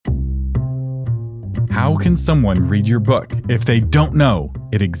How can someone read your book if they don't know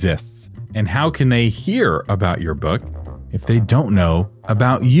it exists? And how can they hear about your book if they don't know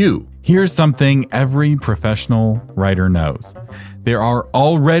about you? Here's something every professional writer knows. There are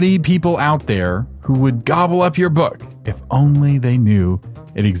already people out there who would gobble up your book if only they knew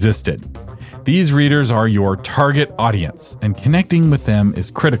it existed. These readers are your target audience, and connecting with them is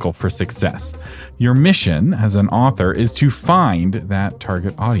critical for success. Your mission as an author is to find that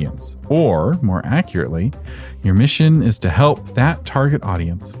target audience. Or, more accurately, your mission is to help that target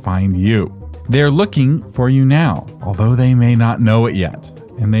audience find you. They're looking for you now, although they may not know it yet.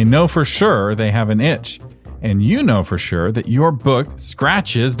 And they know for sure they have an itch. And you know for sure that your book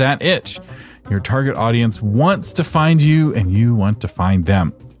scratches that itch. Your target audience wants to find you, and you want to find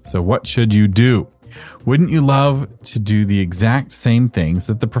them. So what should you do? Wouldn't you love to do the exact same things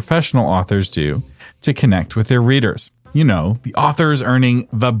that the professional authors do to connect with their readers? You know, the authors earning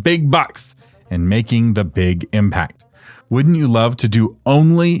the big bucks and making the big impact. Wouldn't you love to do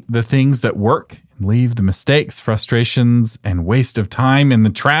only the things that work and leave the mistakes, frustrations, and waste of time in the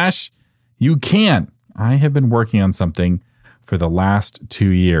trash? You can. I have been working on something for the last 2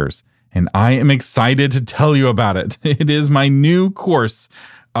 years, and I am excited to tell you about it. It is my new course,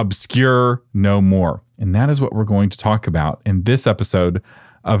 Obscure No More. And that is what we're going to talk about in this episode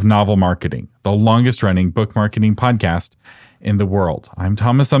of Novel Marketing, the longest running book marketing podcast in the world. I'm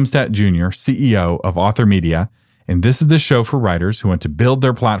Thomas Umstattd Jr., CEO of Author Media, and this is the show for writers who want to build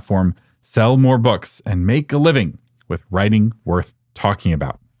their platform, sell more books, and make a living with writing worth talking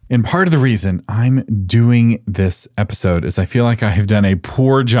about. And part of the reason I'm doing this episode is I feel like I have done a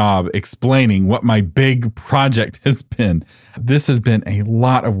poor job explaining what my big project has been. This has been a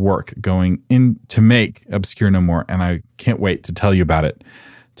lot of work going in to make Obscure No More, and I can't wait to tell you about it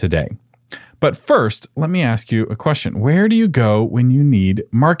today. But first, let me ask you a question. Where do you go when you need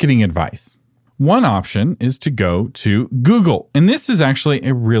marketing advice? One option is to go to Google, and this is actually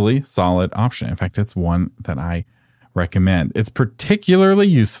a really solid option. In fact, it's one that I recommend. It's particularly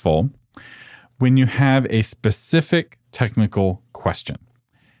useful when you have a specific technical question.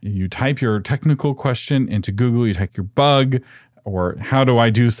 You type your technical question into Google, you type your bug, or how do I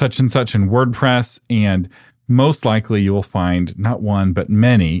do such and such in WordPress, and most likely you will find not one, but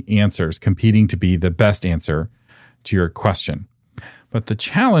many answers competing to be the best answer to your question. But the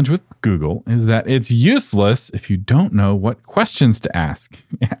challenge with Google is that it's useless if you don't know what questions to ask.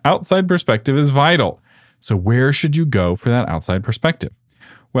 Outside perspective is vital. So where should you go for that outside perspective?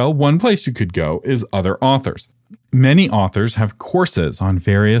 Well, one place you could go is other authors. Many authors have courses on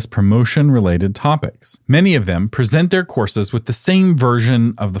various promotion-related topics. Many of them present their courses with the same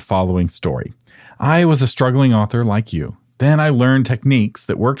version of the following story. I was a struggling author like you. Then I learned techniques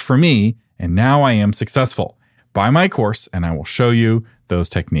that worked for me, and now I am successful. Buy my course, and I will show you those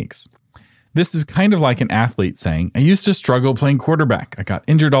techniques. This is kind of like an athlete saying, I used to struggle playing quarterback. I got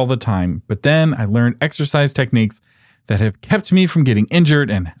injured all the time, but then I learned exercise techniques that have kept me from getting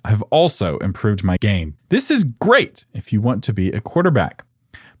injured and have also improved my game. This is great if you want to be a quarterback.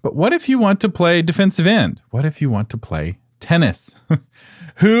 But what if you want to play defensive end? What if you want to play tennis?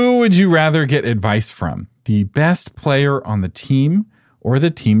 Who would you rather get advice from? The best player on the team or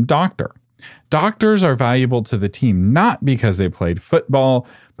the team doctor? Doctors are valuable to the team not because they played football,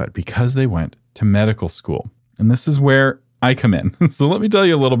 but because they went to medical school. And this is where I come in. So let me tell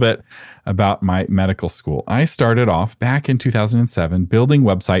you a little bit about my medical school. I started off back in 2007 building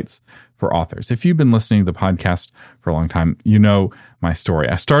websites for authors. If you've been listening to the podcast for a long time, you know my story.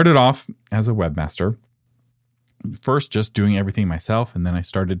 I started off as a webmaster, first just doing everything myself, and then I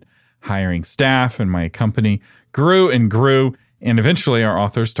started hiring staff, and my company grew and grew. And eventually our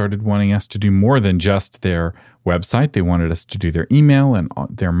authors started wanting us to do more than just their website. They wanted us to do their email and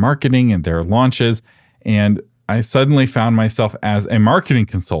their marketing and their launches. And I suddenly found myself as a marketing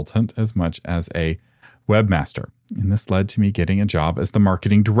consultant as much as a webmaster. And this led to me getting a job as the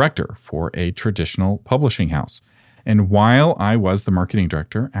marketing director for a traditional publishing house. And while I was the marketing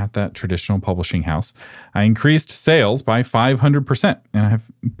director at that traditional publishing house, I increased sales by 500%. And I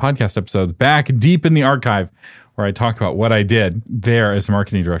have podcast episodes back deep in the archive where I talk about what I did there as a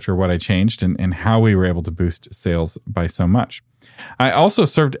marketing director, what I changed, and how we were able to boost sales by so much. I also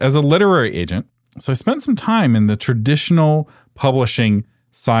served as a literary agent. So I spent some time in the traditional publishing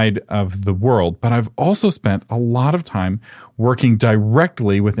side of the world, but I've also spent a lot of time working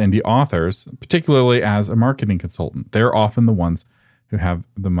directly with indie authors, particularly as a marketing consultant. They're often the ones who have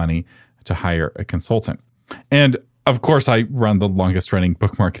the money to hire a consultant. And of course, I run the longest running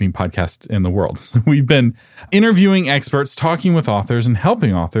book marketing podcast in the world. We've been interviewing experts, talking with authors, and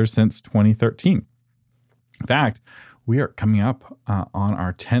helping authors since 2013. In fact, we are coming up on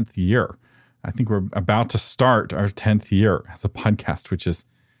our 10th year I think we're about to start our 10th year as a podcast, which is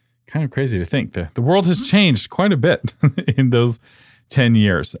kind of crazy to think. The world has changed quite a bit in those 10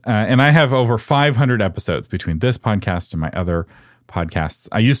 years. And I have over 500 episodes between this podcast and my other podcasts.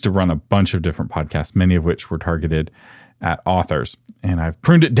 I used to run a bunch of different podcasts, many of which were targeted at authors. And I've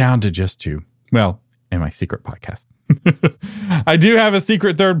pruned it down to just two. Well, and my secret podcast. I do have a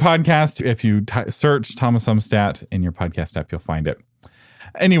secret third podcast. If you search Thomas Umstattd in your podcast app, you'll find it.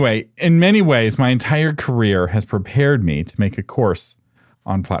 Anyway, in many ways, my entire career has prepared me to make a course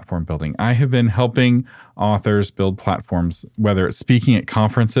on platform building. I have been helping authors build platforms, whether it's speaking at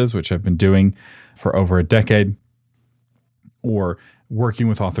conferences, which I've been doing for over a decade, or working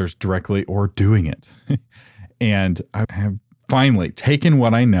with authors directly or doing it. And I have finally taken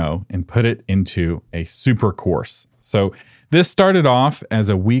what I know and put it into a super course. So this started off as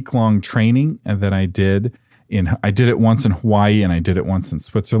a week-long training that I did it once in Hawaii and I did it once in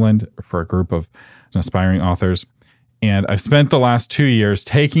Switzerland for a group of aspiring authors. And I've spent the last 2 years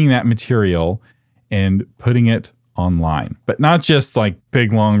taking that material and putting it online, but not just like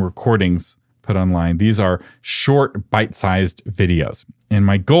big, long recordings put online. These are short, bite-sized videos. And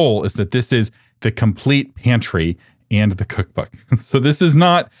my goal is that this is the complete pantry and the cookbook. So this is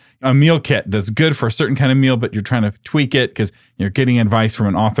not a meal kit that's good for a certain kind of meal, but you're trying to tweak it because you're getting advice from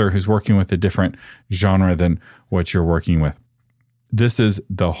an author who's working with a different genre than what you're working with. This is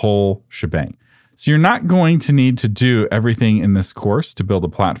the whole shebang. So you're not going to need to do everything in this course to build a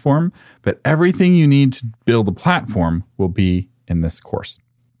platform, but everything you need to build a platform will be in this course.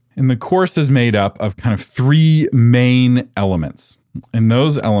 And the course is made up of kind of three main elements. And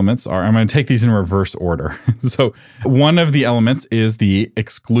those elements are, I'm going to take these in reverse order. So one of the elements is the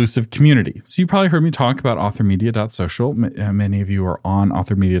exclusive community. So you probably heard me talk about authormedia.social. Many of you are on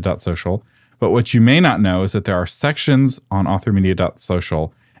authormedia.social. But what you may not know is that there are sections on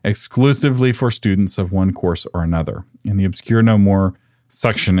authormedia.social exclusively for students of one course or another. And the Obscure No More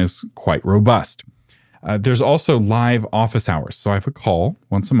section is quite robust. There's also live office hours. So I have a call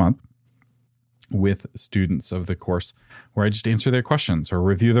once a month with students of the course where I just answer their questions or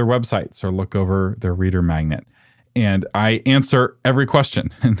review their websites or look over their reader magnet. And I answer every question.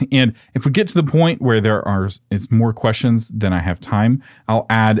 And if we get to the point where it's more questions than I have time, I'll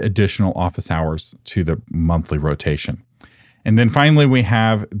add additional office hours to the monthly rotation. And then finally, we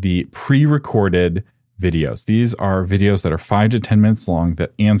have the pre-recorded videos. These are videos that are 5 to 10 minutes long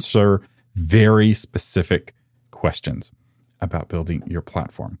that answer very specific questions about building your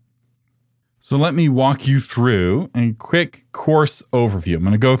platform. So let me walk you through a quick course overview. I'm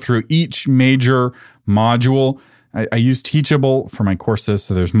going to go through each major module. I use Teachable for my courses.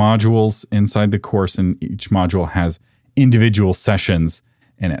 So there's modules inside the course, and each module has individual sessions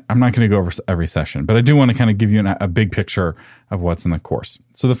in it. I'm not going to go over every session, but I do want to kind of give you a big picture of what's in the course.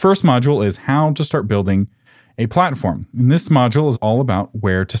 So the first module is how to start building a platform. And this module is all about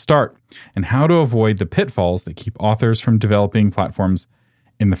where to start and how to avoid the pitfalls that keep authors from developing platforms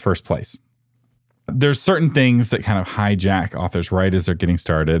in the first place. There's certain things that kind of hijack authors right as they're getting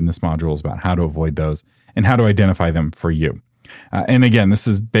started, and this module is about how to avoid those and how to identify them for you. And again, this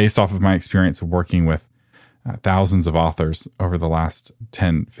is based off of my experience of working with thousands of authors over the last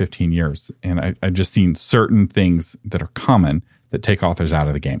 10, 15 years. And I've just seen certain things that are common that take authors out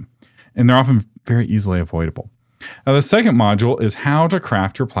of the game. And they're often very easily avoidable. Now, the second module is how to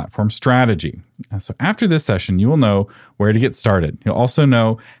craft your platform strategy. So after this session, you will know where to get started. You'll also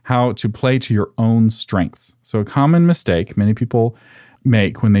know how to play to your own strengths. So a common mistake many people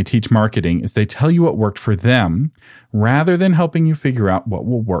make when they teach marketing is they tell you what worked for them rather than helping you figure out what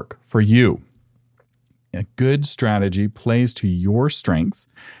will work for you. A good strategy plays to your strengths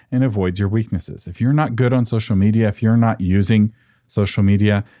and avoids your weaknesses. If you're not good on social media, if you're not using social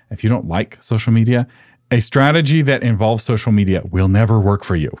media, if you don't like social media, a strategy that involves social media will never work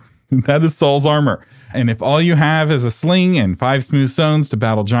for you. That is Saul's armor. And if all you have is a sling and 5 smooth stones to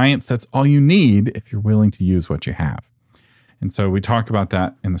battle giants, that's all you need if you're willing to use what you have. And so we talk about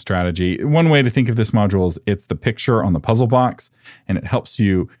that in the strategy. One way to think of this module is it's the picture on the puzzle box, and it helps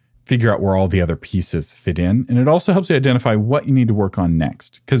you figure out where all the other pieces fit in. And it also helps you identify what you need to work on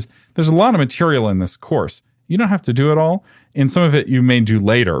next, because there's a lot of material in this course. You don't have to do it all, and some of it you may do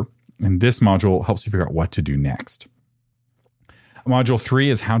later. And this module helps you figure out what to do next. Module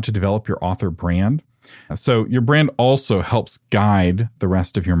 3 is how to develop your author brand. So your brand also helps guide the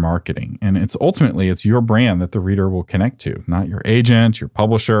rest of your marketing. And it's your brand that the reader will connect to, not your agent, your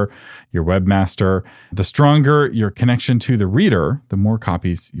publisher, your webmaster. The stronger your connection to the reader, the more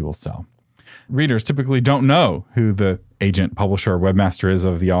copies you will sell. Readers typically don't know who the agent, publisher, or webmaster is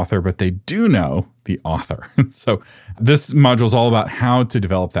of the author, but they do know the author. So this module is all about how to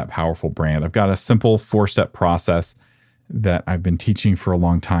develop that powerful brand. I've got a simple 4-step process that I've been teaching for a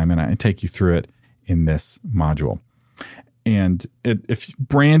long time, and I take you through it in this module. And if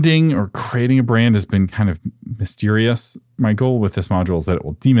branding or creating a brand has been kind of mysterious, my goal with this module is that it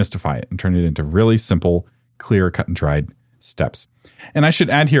will demystify it and turn it into really simple, clear, cut and dried steps. And I should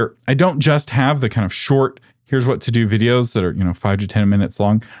add here, I don't just have the kind of short, here's what to do videos that are, 5 to 10 minutes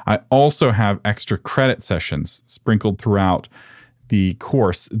long. I also have extra credit sessions sprinkled throughout the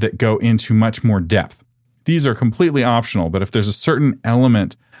course that go into much more depth. These are completely optional, but if there's a certain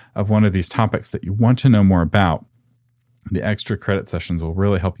element of one of these topics that you want to know more about, the extra credit sessions will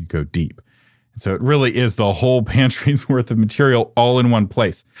really help you go deep. And so it really is the whole pantry's worth of material all in one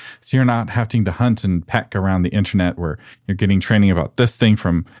place. So you're not having to hunt and peck around the internet where you're getting training about this thing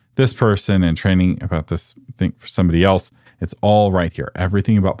from this person and training about this thing for somebody else. It's all right here.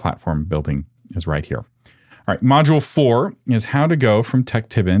 Everything about platform building is right here. All right, module 4 is how to go from tech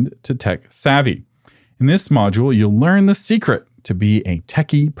timid to tech savvy. In this module, you'll learn the secret to be a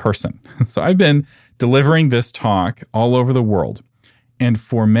techie person. So I've been delivering this talk all over the world. And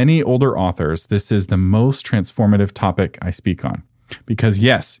for many older authors, this is the most transformative topic I speak on. Because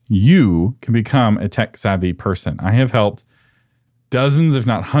yes, you can become a tech-savvy person. I have helped dozens, if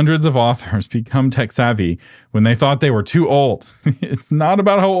not hundreds of authors become tech-savvy when they thought they were too old. It's not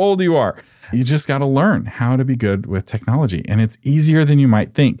about how old you are. You just got to learn how to be good with technology. And it's easier than you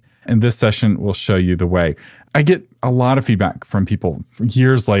might think. And this session will show you the way. I get a lot of feedback from people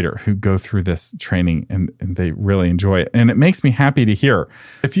years later who go through this training and they really enjoy it. And it makes me happy to hear.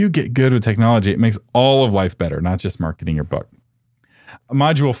 If you get good with technology, it makes all of life better, not just marketing your book.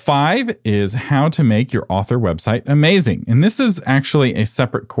 Module 5 is how to make your author website amazing. And this is actually a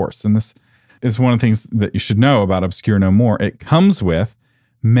separate course. And this is one of the things that you should know about Obscure No More. It comes with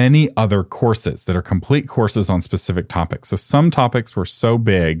many other courses that are complete courses on specific topics. So some topics were so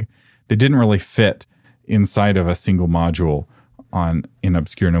big, they didn't really fit inside of a single module in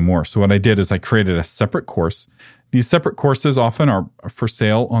Obscure No More. So what I did is I created a separate course. These separate courses often are for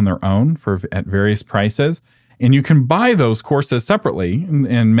sale on their own at various prices. And you can buy those courses separately,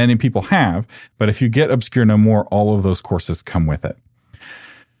 and many people have. But if you get Obscure No More, all of those courses come with it.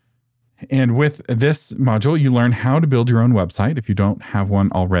 And with this module, you learn how to build your own website if you don't have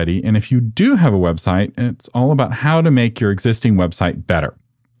one already. And if you do have a website, it's all about how to make your existing website better.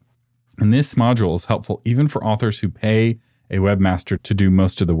 And this module is helpful even for authors who pay a webmaster to do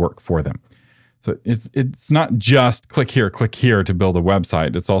most of the work for them. So it's not just click here to build a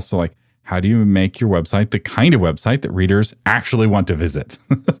website. It's also like, how do you make your website the kind of website that readers actually want to visit?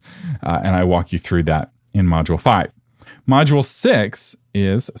 And I walk you through that in Module 5. Module 6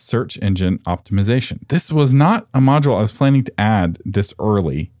 is search engine optimization. This was not a module I was planning to add this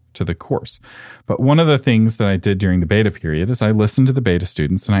early to the course. But one of the things that I did during the beta period is I listened to the beta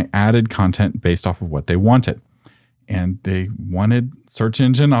students and I added content based off of what they wanted. And they wanted search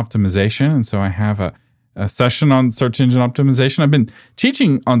engine optimization. And so I have a session on search engine optimization. I've been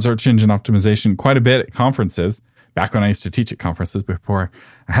teaching on search engine optimization quite a bit at conferences, back when I used to teach at conferences before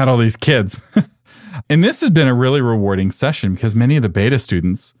I had all these kids. And this has been a really rewarding session because many of the beta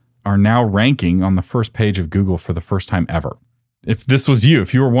students are now ranking on the first page of Google for the first time ever. If this was you,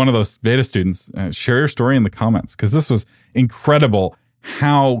 if you were one of those beta students, share your story in the comments because this was incredible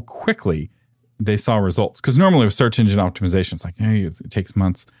how quickly they saw results. Because normally with search engine optimization, it's like, hey, it takes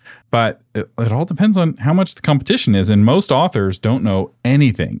months. But it all depends on how much the competition is. And most authors don't know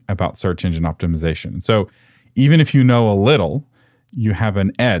anything about search engine optimization. So even if you know a little, you have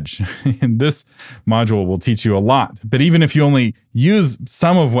an edge. And this module will teach you a lot. But even if you only use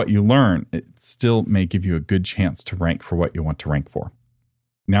some of what you learn, it still may give you a good chance to rank for what you want to rank for.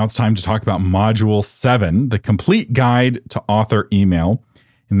 Now it's time to talk about Module 7, the complete guide to author email.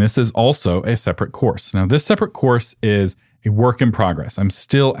 And this is also a separate course. Now, this separate course is a work in progress. I'm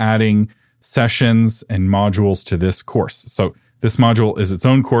still adding sessions and modules to this course. So this module is its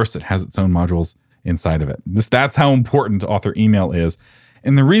own course. It has its own modules inside of it. That's how important author email is.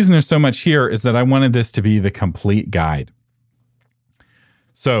 And the reason there's so much here is that I wanted this to be the complete guide.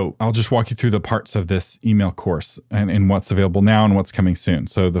 So I'll just walk you through the parts of this email course and what's available now and what's coming soon.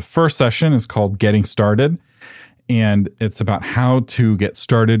 So the first session is called Getting Started, and it's about how to get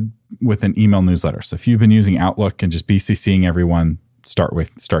started with an email newsletter. So if you've been using Outlook and just BCCing everyone, start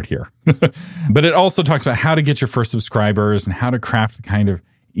here. But it also talks about how to get your first subscribers and how to craft the kind of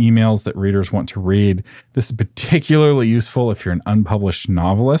emails that readers want to read. This is particularly useful if you're an unpublished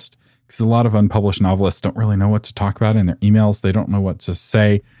novelist, because a lot of unpublished novelists don't really know what to talk about in their emails. They don't know what to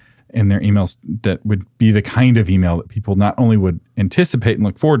say. in their emails that would be the kind of email that people not only would anticipate and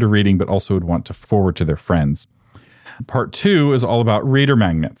look forward to reading, but also would want to forward to their friends. Part 2 is all about reader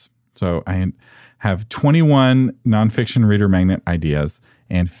magnets. So I have 21 nonfiction reader magnet ideas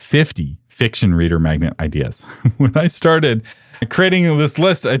and 50 fiction reader magnet ideas. When I started creating this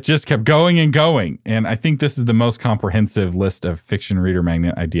list, it just kept going and going. And I think this is the most comprehensive list of fiction reader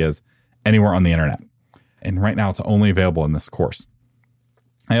magnet ideas anywhere on the internet. And right now it's only available in this course.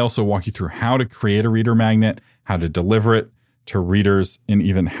 I also walk you through how to create a reader magnet, how to deliver it to readers, and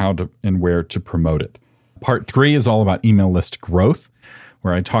even how to and where to promote it. Part 3 is all about email list growth,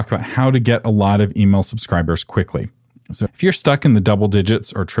 where I talk about how to get a lot of email subscribers quickly. So if you're stuck in the double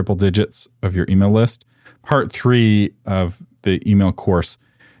digits or triple digits of your email list, part 3 of the email course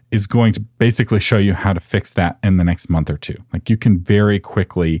is going to basically show you how to fix that in the next month or two. Like, you can very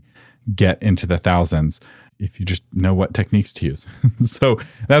quickly get into the thousands if you just know what techniques to use. So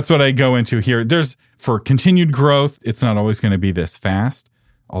that's what I go into here. For continued growth, it's not always going to be this fast,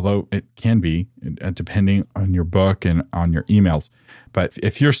 although it can be depending on your book and on your emails. But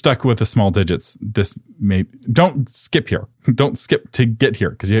if you're stuck with the small digits, don't skip here. Don't skip to get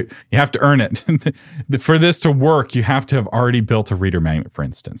here, because you have to earn it. For this to work, you have to have already built a reader magnet, for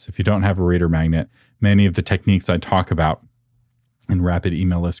instance. If you don't have a reader magnet, many of the techniques I talk about in rapid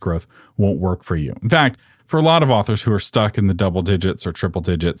email list growth won't work for you. In fact, for a lot of authors who are stuck in the double digits or triple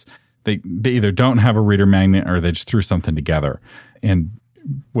digits, they either don't have a reader magnet or they just threw something together. And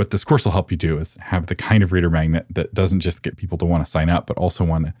what this course will help you do is have the kind of reader magnet that doesn't just get people to want to sign up, but also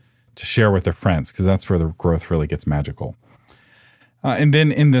want to share with their friends, because that's where the growth really gets magical. And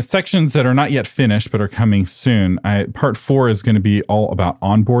then in the sections that are not yet finished but are coming soon, part 4 is going to be all about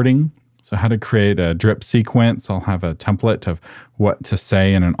onboarding. So how to create a drip sequence. I'll have a template of what to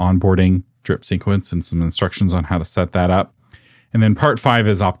say in an onboarding drip sequence and some instructions on how to set that up. And then part 5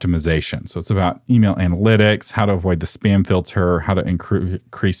 is optimization. So it's about email analytics, how to avoid the spam filter, how to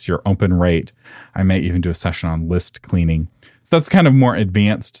increase your open rate. I may even do a session on list cleaning. So that's kind of more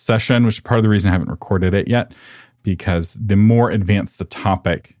advanced session, which is part of the reason I haven't recorded it yet, because the more advanced the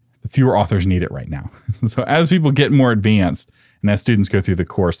topic, the fewer authors need it right now. So as people get more advanced and as students go through the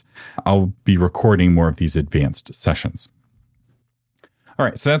course, I'll be recording more of these advanced sessions. All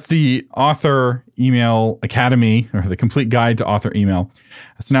right, so that's the Author Email Academy, or the Complete Guide to Author Email.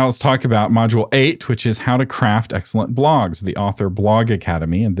 So now let's talk about Module 8, which is How to Craft Excellent Blogs, the Author Blog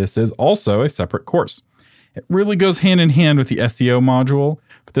Academy, and this is also a separate course. It really goes hand in hand with the SEO module,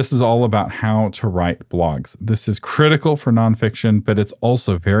 but this is all about how to write blogs. This is critical for nonfiction, but it's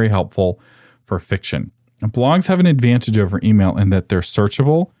also very helpful for fiction. And blogs have an advantage over email in that they're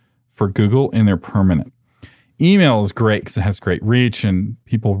searchable for Google and they're permanent. Email is great because it has great reach and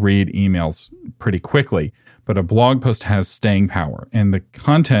people read emails pretty quickly, but a blog post has staying power, and the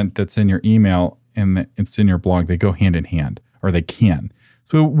content that's in your email and it's in your blog, they go hand in hand, or they can.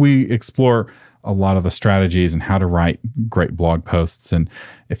 So we explore a lot of the strategies and how to write great blog posts. And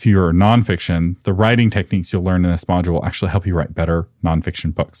if you're nonfiction, the writing techniques you'll learn in this module will actually help you write better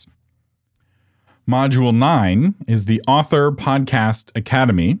nonfiction books. Module 9 is the Author Podcast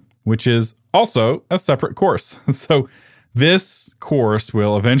Academy, which is also a separate course. So this course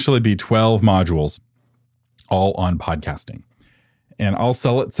will eventually be 12 modules, all on podcasting. And I'll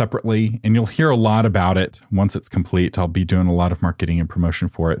sell it separately, and you'll hear a lot about it once it's complete. I'll be doing a lot of marketing and promotion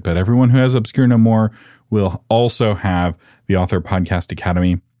for it. But everyone who has Obscure No More will also have the Author Podcast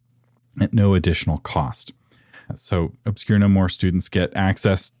Academy at no additional cost. So Obscure No More students get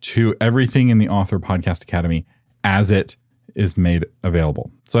access to everything in the Author Podcast Academy as it is made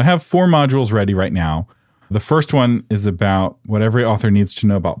available. So I have 4 modules ready right now. The first one is about what every author needs to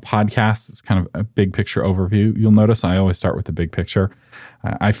know about podcasts. It's kind of a big picture overview. You'll notice I always start with the big picture.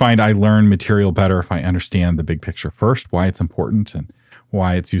 I find I learn material better if I understand the big picture first, why it's important and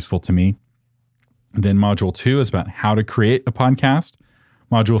why it's useful to me. Then module 2 is about how to create a podcast.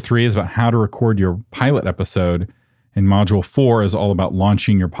 Module 3 is about how to record your pilot episode. And module 4 is all about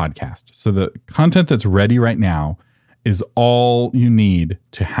launching your podcast. So the content that's ready right now is all you need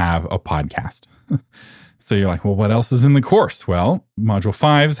to have a podcast. So you're like, well, what else is in the course? Well, module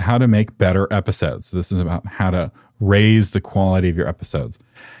 5 is how to make better episodes. So this is about how to raise the quality of your episodes.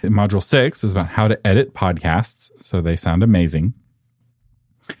 And module 6 is about how to edit podcasts so they sound amazing.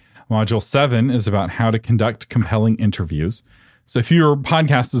 Module 7 is about how to conduct compelling interviews. So if your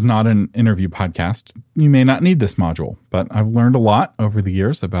podcast is not an interview podcast, you may not need this module. But I've learned a lot over the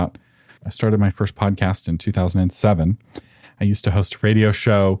years about, I started my first podcast in 2007. I used to host a radio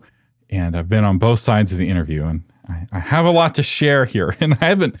show, and I've been on both sides of the interview, and I have a lot to share here, and I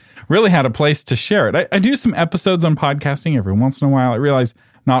haven't really had a place to share it. I do some episodes on podcasting every once in a while. I realize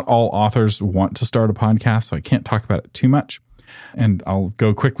Not all authors want to start a podcast, so I can't talk about it too much. And I'll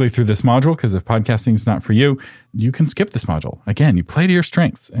go quickly through this module because if podcasting is not for you, you can skip this module. Again, you play to your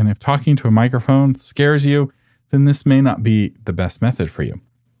strengths. And if talking to a microphone scares you, then this may not be the best method for you.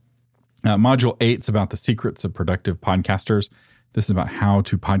 Module 8 is about the secrets of productive podcasters. This is about how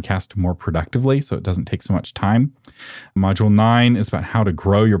to podcast more productively so it doesn't take so much time. Module 9 is about how to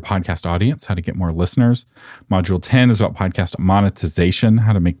grow your podcast audience, how to get more listeners. Module 10 is about podcast monetization,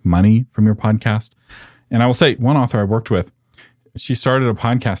 how to make money from your podcast. And I will say, one author I worked with, she started a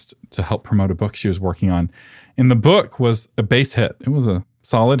podcast to help promote a book she was working on. And the book was a base hit. It was a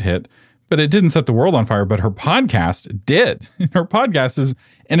solid hit, but it didn't set the world on fire, but her podcast did. Her podcast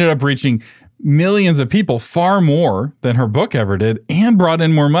ended up reaching millions of people, far more than her book ever did, and brought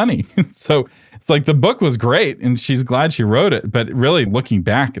in more money. So it's like the book was great and she's glad she wrote it. But really looking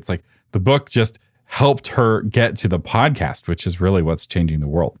back, it's like the book just helped her get to the podcast, which is really what's changing the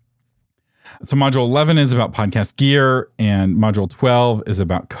world. So module 11 is about podcast gear, and module 12 is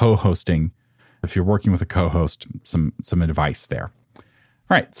about co-hosting. If you're working with a co-host, some advice there.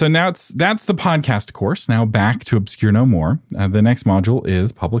 All right, so now that's the podcast course. Now back to Obscure No More. The next module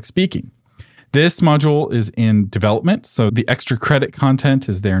is public speaking. This module is in development, so the extra credit content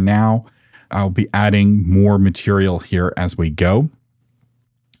is there now. I'll be adding more material here as we go.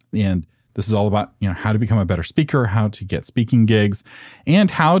 And this is all about, how to become a better speaker, how to get speaking gigs,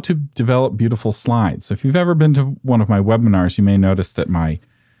 and how to develop beautiful slides. So if you've ever been to one of my webinars, you may notice that my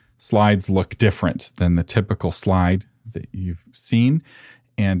slides look different than the typical slide that you've seen.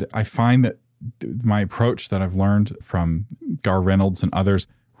 And I find that my approach that I've learned from Gar Reynolds and others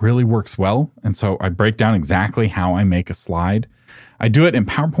really works well. And so I break down exactly how I make a slide. I do it in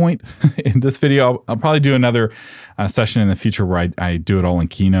PowerPoint. In this video, I'll probably do another session in the future where I do it all in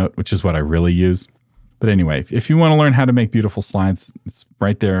Keynote, which is what I really use. But anyway, if you want to learn how to make beautiful slides, it's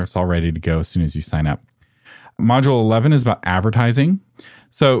right there. It's all ready to go as soon as you sign up. Module 11 is about advertising.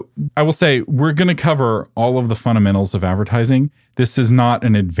 So I will say we're going to cover all of the fundamentals of advertising. This is not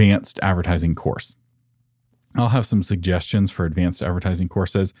an advanced advertising course. I'll have some suggestions for advanced advertising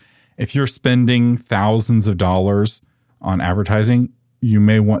courses. If you're spending thousands of dollars on advertising, you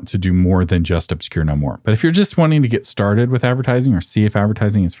may want to do more than just Obscure No More. But if you're just wanting to get started with advertising or see if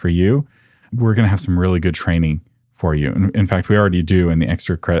advertising is for you, we're going to have some really good training for you. In fact, we already do in the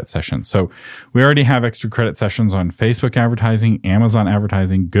extra credit session. So we already have extra credit sessions on Facebook advertising, Amazon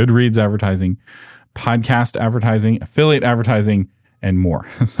advertising, Goodreads advertising, podcast advertising, affiliate advertising, and more.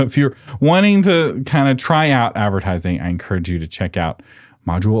 So if you're wanting to kind of try out advertising, I encourage you to check out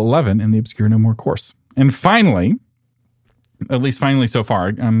Module 11 in the Obscure No More course. And finally, at least finally so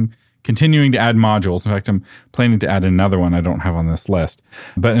far, I'm continuing to add modules. In fact, I'm planning to add another one I don't have on this list.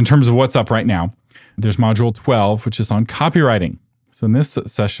 But in terms of what's up right now, there's Module 12, which is on copywriting. So in this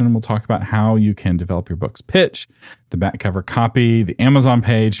session, we'll talk about how you can develop your book's pitch, the back cover copy, the Amazon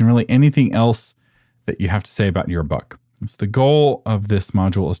page, and really anything else that you have to say about your book. So the goal of this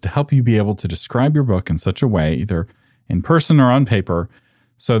module is to help you be able to describe your book in such a way, either in person or on paper,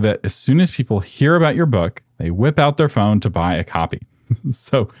 so that as soon as people hear about your book, they whip out their phone to buy a copy.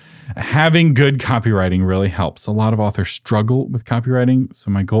 So having good copywriting really helps. A lot of authors struggle with copywriting. So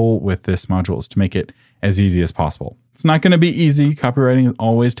my goal with this module is to make it as easy as possible. It's not going to be easy. Copywriting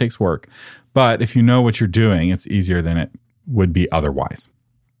always takes work. But if you know what you're doing, it's easier than it would be otherwise.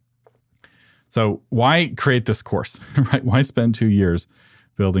 So why create this course, right? Why spend 2 years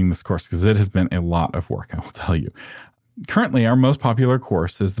building this course? Because it has been a lot of work, I will tell you. Currently, our most popular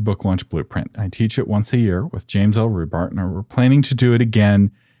course is the Book Launch Blueprint. I teach it once a year with James L. Rubart, and we're planning to do it again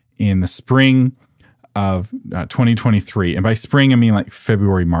in the spring of 2023. And by spring, I mean like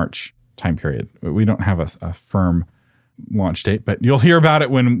February, March time period. We don't have a firm launch date, but you'll hear about it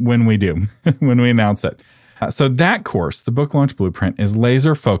when we do, when we announce it. So that course, the Book Launch Blueprint, is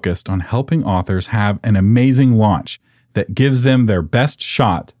laser focused on helping authors have an amazing launch that gives them their best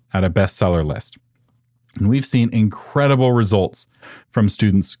shot at a bestseller list. And we've seen incredible results from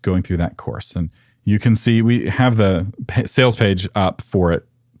students going through that course. And you can see we have the sales page up for it.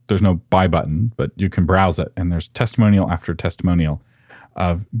 There's no buy button, but you can browse it. And there's testimonial after testimonial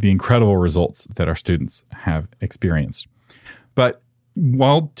of the incredible results that our students have experienced. But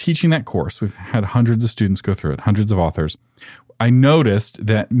while teaching that course, we've had hundreds of students go through it, hundreds of authors. I noticed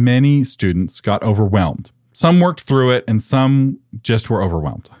that many students got overwhelmed. Some worked through it and some just were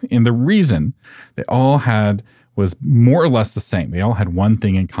overwhelmed. And the reason they all had was more or less the same. They all had one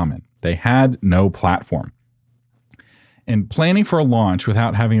thing in common. They had no platform. And planning for a launch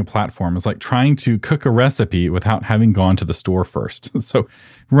without having a platform is like trying to cook a recipe without having gone to the store first. So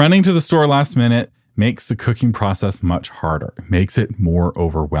running to the store last minute, makes the cooking process much harder. It makes it more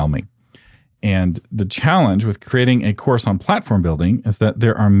overwhelming. And the challenge with creating a course on platform building is that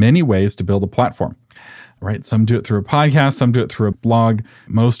there are many ways to build a platform, right? Some do it through a podcast, some do it through a blog,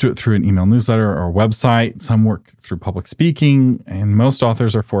 most do it through an email newsletter or a website, some work through public speaking, and most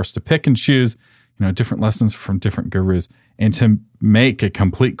authors are forced to pick and choose, different lessons from different gurus. And to make a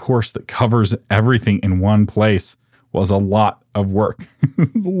complete course that covers everything in one place was a lot of work.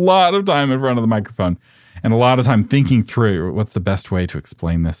 It's a lot of time in front of the microphone and a lot of time thinking through what's the best way to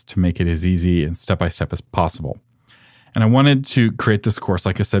explain this to make it as easy and step-by-step as possible. And I wanted to create this course,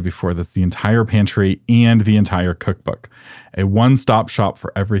 like I said before, that's the entire pantry and the entire cookbook, a one-stop shop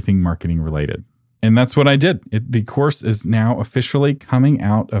for everything marketing related. And that's what I did. The course is now officially coming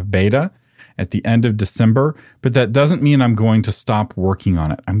out of beta at the end of December, but that doesn't mean I'm going to stop working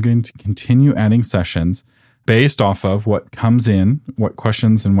on it. I'm going to continue adding sessions based off of what comes in, what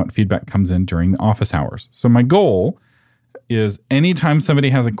questions and what feedback comes in during the office hours. So my goal is anytime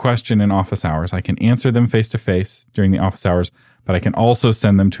somebody has a question in office hours, I can answer them face-to-face during the office hours, but I can also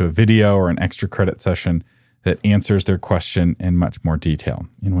send them to a video or an extra credit session that answers their question in much more detail.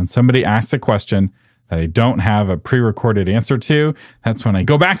 And when somebody asks a question that I don't have a pre-recorded answer to, that's when I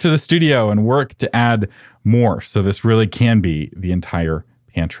go back to the studio and work to add more. So this really can be the entire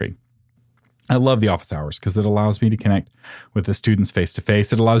pantry. I love the office hours because it allows me to connect with the students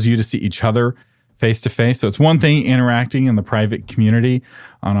face-to-face. It allows you to see each other face-to-face. So it's one thing interacting in the private community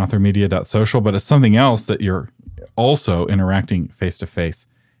on authormedia.social, but it's something else that you're also interacting face-to-face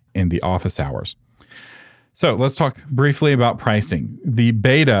in the office hours. So let's talk briefly about pricing. The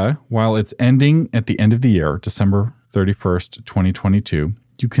beta, while it's ending at the end of the year, December 31st, 2022,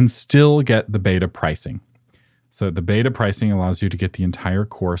 you can still get the beta pricing. So the beta pricing allows you to get the entire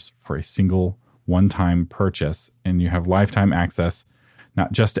course for a single one-time purchase, and you have lifetime access,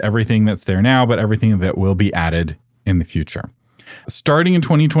 not just to everything that's there now, but everything that will be added in the future. Starting in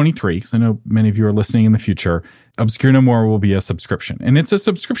 2023, because I know many of you are listening in the future, Obscure No More will be a subscription. And it's a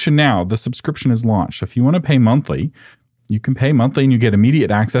subscription now. The subscription is launched. So if you want to pay monthly, you can pay monthly and you get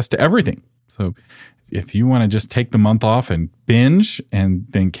immediate access to everything. So if you want to just take the month off and binge and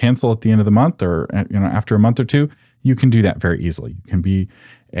then cancel at the end of the month or after a month or two, you can do that very easily. You can be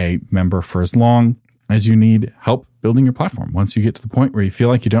a member for as long as you need help building your platform. Once you get to the point where you feel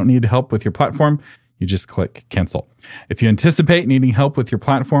like you don't need help with your platform, you just click cancel. If you anticipate needing help with your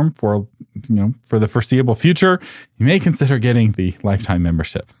platform for the foreseeable future, you may consider getting the lifetime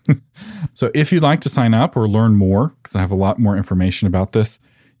membership. So if you'd like to sign up or learn more, because I have a lot more information about this,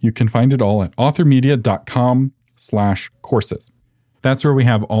 you can find it all at authormedia.com/courses. That's where we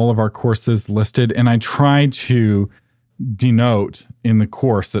have all of our courses listed. And I try to denote in the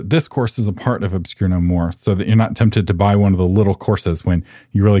course that this course is a part of Obscure No More so that you're not tempted to buy one of the little courses when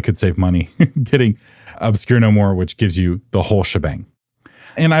you really could save money getting Obscure No More, which gives you the whole shebang.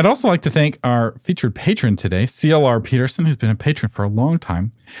 And I'd also like to thank our featured patron today, CLR Peterson, who's been a patron for a long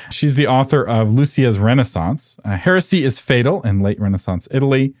time. She's the author of Lucia's Renaissance. Heresy is fatal in late Renaissance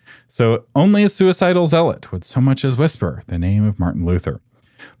Italy, so only a suicidal zealot would so much as whisper the name of Martin Luther.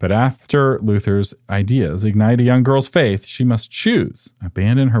 But after Luther's ideas ignite a young girl's faith, she must choose,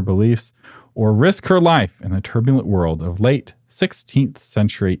 abandon her beliefs, or risk her life in the turbulent world of late 16th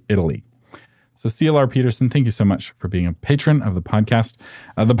century Italy. So CLR Peterson, thank you so much for being a patron of the podcast.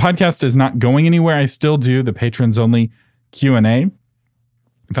 The podcast is not going anywhere. I still do the patrons-only Q&A. In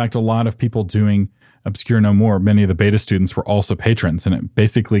fact, a lot of people doing Obscure No More, many of the beta students were also patrons, and it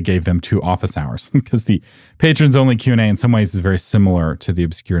basically gave them 2 office hours because the patrons-only Q&A in some ways is very similar to the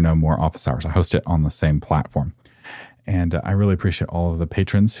Obscure No More office hours. I host it on the same platform. And I really appreciate all of the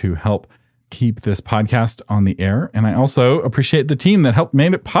patrons who help keep this podcast on the air. And I also appreciate the team that helped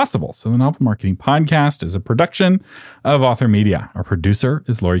make it possible. So the Novel Marketing Podcast is a production of Author Media. Our producer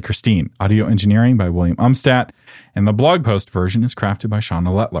is Lori Christine. Audio engineering by William Umstadt. And the blog post version is crafted by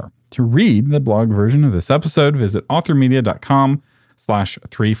Shauna Lettler. To read the blog version of this episode, visit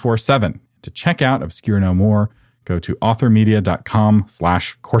authormedia.com/347. To check out Obscure No More, go to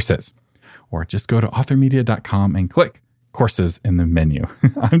authormedia.com/courses. Or just go to authormedia.com and click courses in the menu.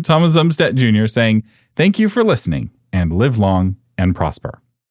 I'm Thomas Umstadt Jr. saying thank you for listening and live long and prosper.